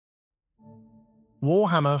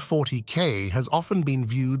Warhammer 40k has often been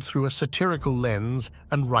viewed through a satirical lens,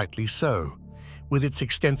 and rightly so. With its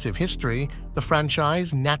extensive history, the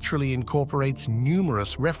franchise naturally incorporates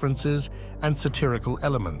numerous references and satirical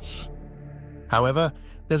elements. However,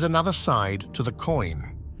 there's another side to the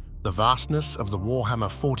coin. The vastness of the Warhammer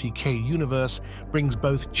 40k universe brings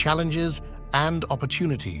both challenges and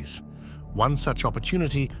opportunities. One such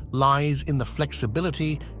opportunity lies in the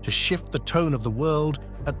flexibility to shift the tone of the world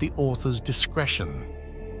at the author's discretion.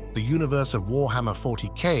 The universe of Warhammer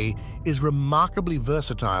 40k is remarkably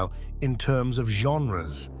versatile in terms of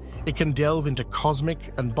genres. It can delve into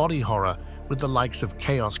cosmic and body horror with the likes of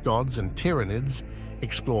Chaos Gods and Tyranids,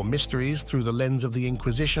 explore mysteries through the lens of the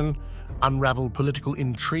Inquisition, unravel political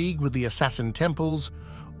intrigue with the Assassin Temples,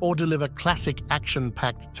 or deliver classic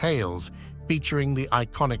action-packed tales featuring the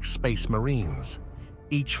iconic Space Marines.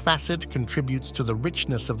 Each facet contributes to the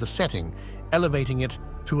richness of the setting, elevating it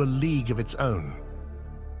to a league of its own.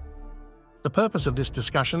 The purpose of this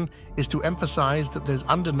discussion is to emphasize that there's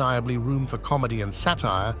undeniably room for comedy and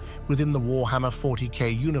satire within the Warhammer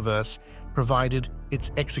 40k universe, provided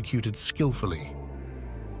it's executed skillfully.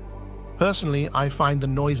 Personally, I find the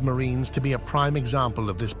Noise Marines to be a prime example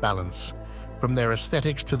of this balance. From their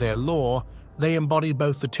aesthetics to their lore, they embody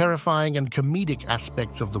both the terrifying and comedic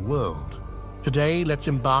aspects of the world. Today, let's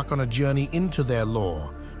embark on a journey into their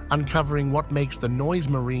lore, uncovering what makes the Noise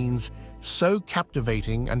Marines so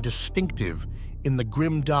captivating and distinctive in the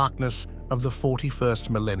grim darkness of the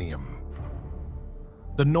 41st millennium.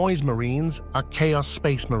 The Noise Marines are Chaos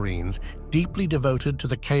Space Marines, deeply devoted to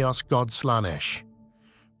the Chaos god Slaanesh.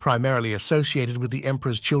 Primarily associated with the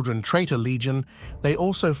Emperor's Children Traitor Legion, they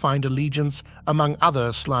also find allegiance among other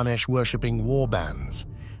Slaanesh-worshipping warbands.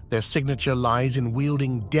 Their signature lies in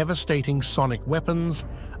wielding devastating sonic weapons,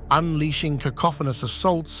 unleashing cacophonous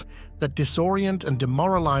assaults that disorient and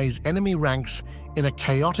demoralize enemy ranks in a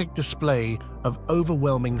chaotic display of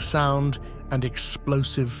overwhelming sound and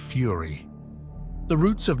explosive fury. The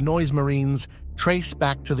roots of Noise Marines trace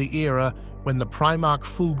back to the era when the Primarch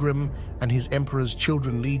Fulgrim and his Emperor's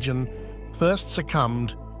Children Legion first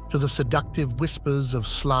succumbed to the seductive whispers of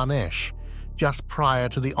Slaanesh just prior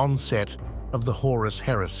to the onset of the Horus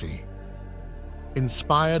Heresy.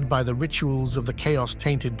 Inspired by the rituals of the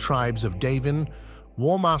chaos-tainted tribes of Davin,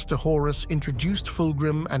 Warmaster Horus introduced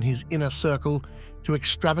Fulgrim and his inner circle to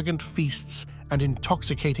extravagant feasts and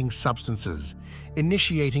intoxicating substances,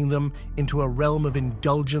 initiating them into a realm of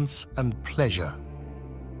indulgence and pleasure.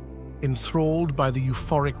 Enthralled by the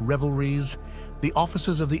euphoric revelries, the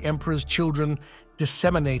officers of the Emperor's Children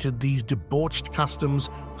disseminated these debauched customs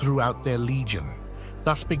throughout their legion.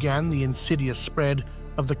 Thus began the insidious spread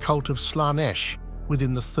of the cult of Slaanesh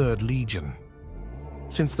within the 3rd Legion.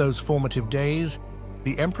 Since those formative days,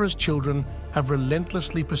 the Emperor's Children have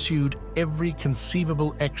relentlessly pursued every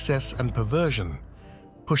conceivable excess and perversion,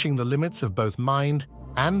 pushing the limits of both mind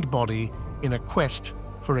and body in a quest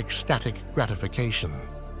for ecstatic gratification.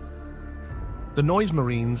 The Noise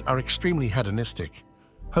Marines are extremely hedonistic,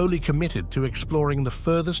 wholly committed to exploring the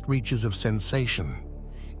furthest reaches of sensation.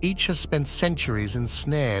 Each has spent centuries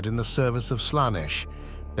ensnared in the service of Slaanesh,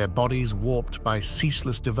 their bodies warped by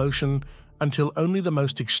ceaseless devotion until only the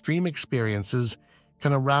most extreme experiences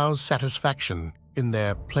can arouse satisfaction in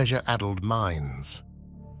their pleasure-addled minds.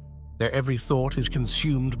 Their every thought is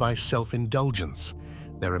consumed by self-indulgence,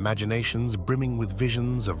 their imaginations brimming with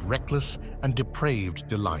visions of reckless and depraved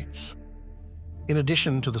delights. In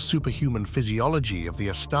addition to the superhuman physiology of the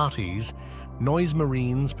Astartes, Noise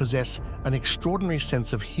Marines possess an extraordinary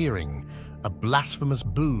sense of hearing, a blasphemous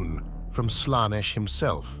boon from Slaanesh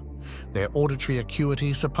himself. Their auditory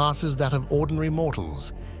acuity surpasses that of ordinary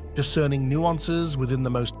mortals, discerning nuances within the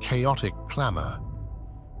most chaotic clamor.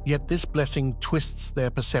 Yet this blessing twists their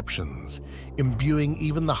perceptions, imbuing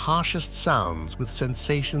even the harshest sounds with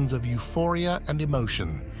sensations of euphoria and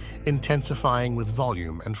emotion, intensifying with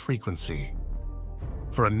volume and frequency.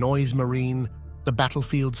 For a Noise Marine, the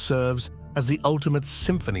battlefield serves as the ultimate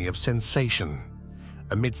symphony of sensation.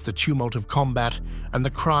 Amidst the tumult of combat and the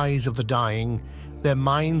cries of the dying, their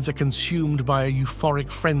minds are consumed by a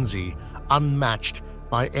euphoric frenzy unmatched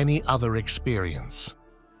by any other experience.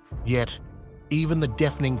 Yet, even the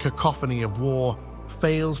deafening cacophony of war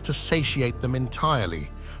fails to satiate them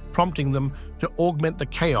entirely, prompting them to augment the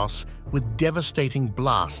chaos with devastating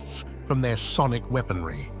blasts from their sonic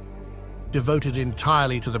weaponry. Devoted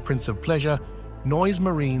entirely to the Prince of Pleasure, Noise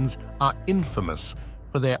Marines are infamous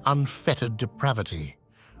for their unfettered depravity.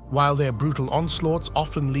 While their brutal onslaughts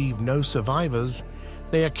often leave no survivors,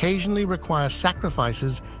 they occasionally require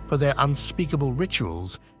sacrifices for their unspeakable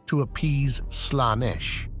rituals to appease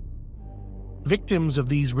Slaanesh. Victims of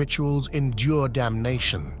these rituals endure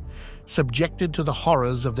damnation, subjected to the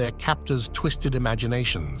horrors of their captors' twisted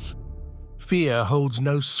imaginations. Fear holds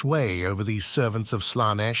no sway over these servants of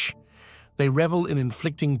Slaanesh. They revel in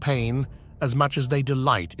inflicting pain as much as they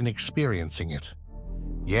delight in experiencing it.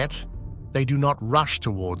 Yet, they do not rush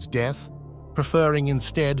towards death, preferring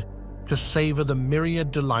instead to savor the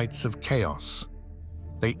myriad delights of chaos.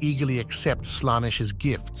 They eagerly accept Slaanesh's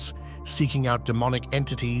gifts, seeking out demonic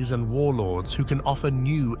entities and warlords who can offer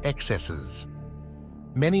new excesses.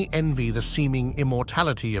 Many envy the seeming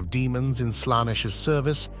immortality of demons in Slaanesh's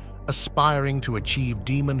service, aspiring to achieve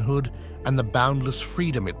demonhood and the boundless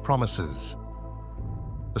freedom it promises.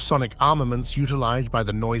 The sonic armaments utilized by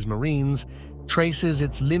the Noise Marines traces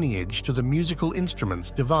its lineage to the musical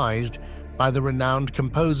instruments devised by the renowned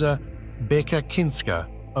composer Beka Kinska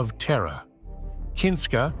of Terra.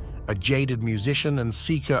 Kinska, a jaded musician and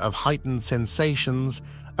seeker of heightened sensations,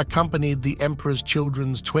 accompanied the Emperor's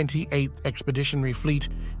Children's 28th Expeditionary Fleet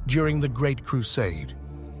during the Great Crusade.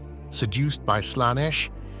 Seduced by Slaanesh,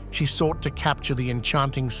 she sought to capture the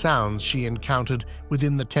enchanting sounds she encountered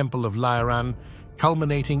within the Temple of Lairan,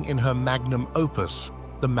 culminating in her magnum opus,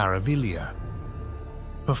 the Maraviglia.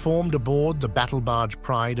 Performed aboard the battle barge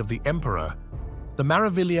Pride of the Emperor, the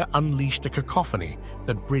Maraviglia unleashed a cacophony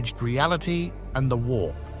that bridged reality and the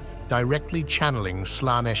warp, directly channeling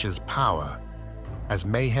Slaanesh's power. As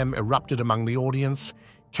mayhem erupted among the audience,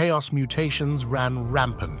 chaos mutations ran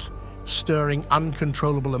rampant, stirring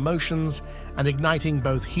uncontrollable emotions and igniting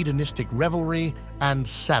both hedonistic revelry and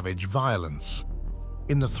savage violence.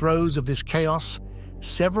 In the throes of this chaos,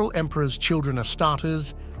 several Emperor's Children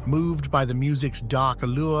Astartes, moved by the music's dark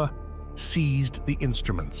allure, seized the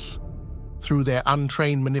instruments. Through their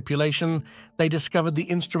untrained manipulation, they discovered the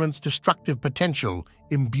instrument's destructive potential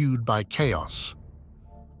imbued by chaos.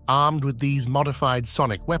 Armed with these modified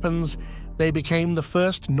sonic weapons, they became the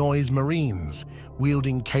first Noise Marines,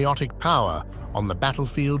 wielding chaotic power on the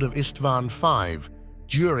battlefield of Istvan V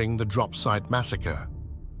during the Drop Site Massacre.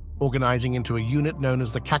 Organizing into a unit known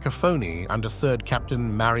as the Cacophony under 3rd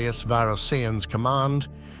Captain Marius Varosean's command,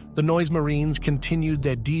 the Noise Marines continued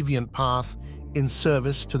their deviant path in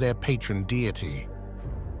service to their patron deity.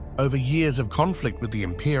 Over years of conflict with the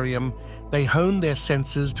Imperium, they honed their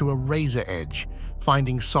senses to a razor edge,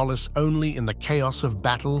 finding solace only in the chaos of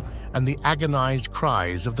battle and the agonized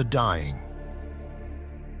cries of the dying.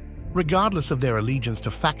 Regardless of their allegiance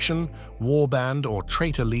to faction, warband, or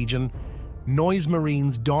traitor legion, Noise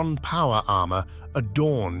Marines don power armor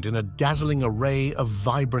adorned in a dazzling array of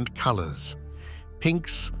vibrant colors.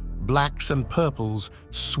 Pinks, blacks, and purples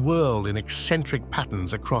swirl in eccentric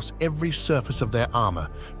patterns across every surface of their armor,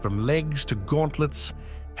 from legs to gauntlets,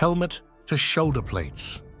 helmet to shoulder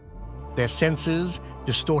plates. Their senses,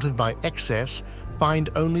 distorted by excess, find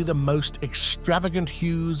only the most extravagant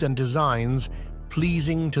hues and designs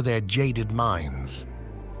pleasing to their jaded minds.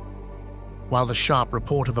 While the sharp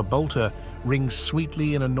report of a bolter rings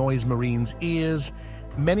sweetly in a Noise Marine's ears,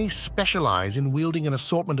 many specialize in wielding an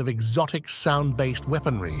assortment of exotic sound-based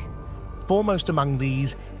weaponry. Foremost among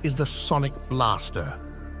these is the Sonic Blaster.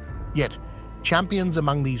 Yet, champions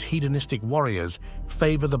among these hedonistic warriors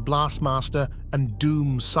favor the Blastmaster and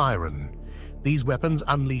Doom Siren. These weapons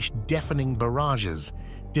unleash deafening barrages,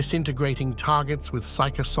 disintegrating targets with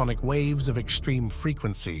psychosonic waves of extreme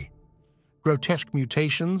frequency. Grotesque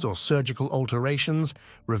mutations or surgical alterations,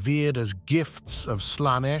 revered as gifts of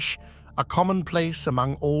Slaanesh, are commonplace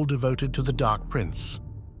among all devoted to the Dark Prince.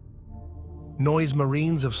 Noise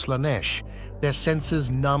Marines of Slaanesh, their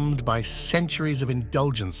senses numbed by centuries of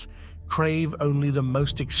indulgence, crave only the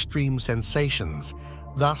most extreme sensations,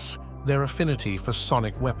 thus their affinity for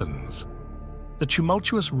sonic weapons. The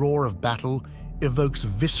tumultuous roar of battle evokes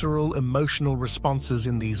visceral emotional responses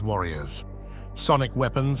in these warriors. Sonic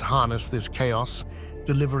weapons harness this chaos,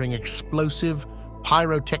 delivering explosive,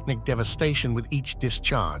 pyrotechnic devastation with each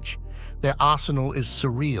discharge. Their arsenal is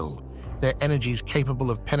surreal, their energies capable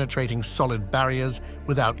of penetrating solid barriers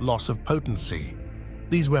without loss of potency.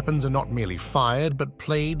 These weapons are not merely fired, but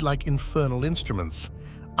played like infernal instruments,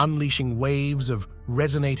 unleashing waves of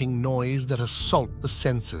resonating noise that assault the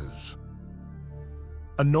senses.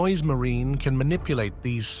 A Noise Marine can manipulate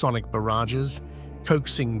these sonic barrages,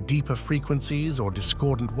 coaxing deeper frequencies or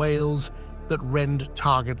discordant wails that rend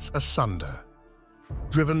targets asunder.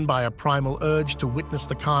 Driven by a primal urge to witness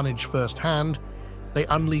the carnage firsthand, they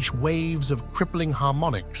unleash waves of crippling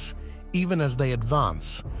harmonics even as they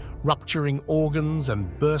advance, rupturing organs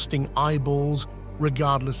and bursting eyeballs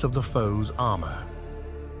regardless of the foe's armor.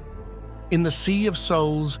 In the sea of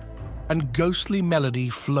souls, a ghostly melody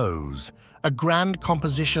flows, a grand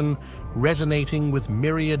composition resonating with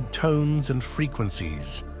myriad tones and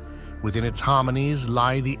frequencies. Within its harmonies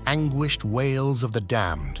lie the anguished wails of the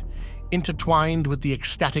damned, intertwined with the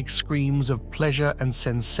ecstatic screams of pleasure and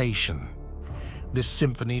sensation. This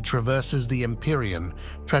symphony traverses the Empyrean,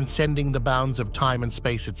 transcending the bounds of time and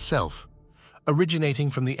space itself. Originating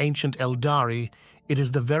from the ancient Eldari, it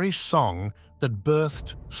is the very song that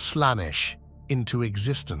birthed Slaanesh into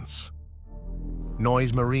existence.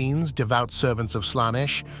 Noise Marines, devout servants of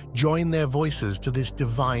Slaanesh, join their voices to this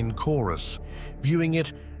divine chorus, viewing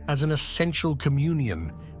it as an essential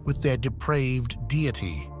communion with their depraved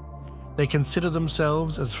deity. They consider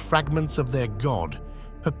themselves as fragments of their god,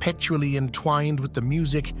 perpetually entwined with the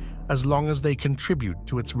music as long as they contribute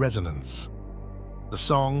to its resonance. The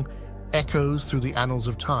song echoes through the annals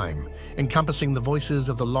of time, encompassing the voices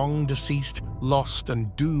of the long-deceased, lost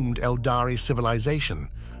and doomed Eldari civilization,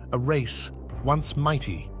 a race once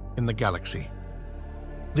mighty in the galaxy.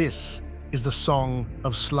 This is the song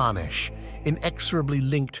of Slaanesh, inexorably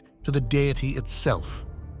linked to the deity itself.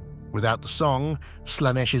 Without the song,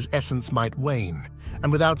 Slaanesh's essence might wane,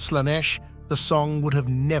 and without Slaanesh, the song would have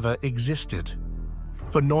never existed.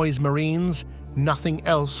 For Noise Marines, nothing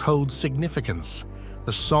else holds significance.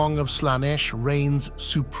 The song of Slaanesh reigns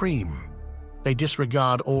supreme. They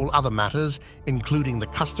disregard all other matters, including the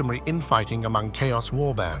customary infighting among Chaos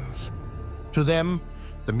warbands. To them,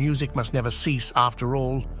 the music must never cease. After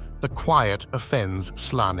all, the quiet offends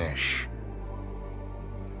Slaanesh.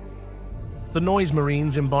 The Noise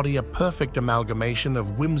Marines embody a perfect amalgamation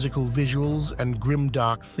of whimsical visuals and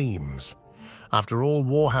grimdark themes. After all,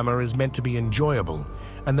 Warhammer is meant to be enjoyable,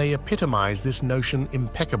 and they epitomize this notion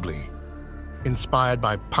impeccably. Inspired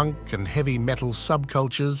by punk and heavy metal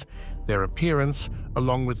subcultures, their appearance,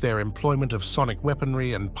 along with their employment of sonic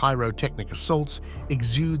weaponry and pyrotechnic assaults,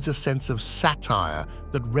 exudes a sense of satire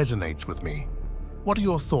that resonates with me. What are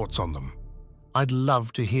your thoughts on them? I'd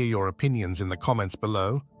love to hear your opinions in the comments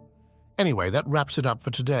below. Anyway, that wraps it up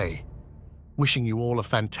for today. Wishing you all a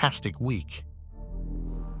fantastic week.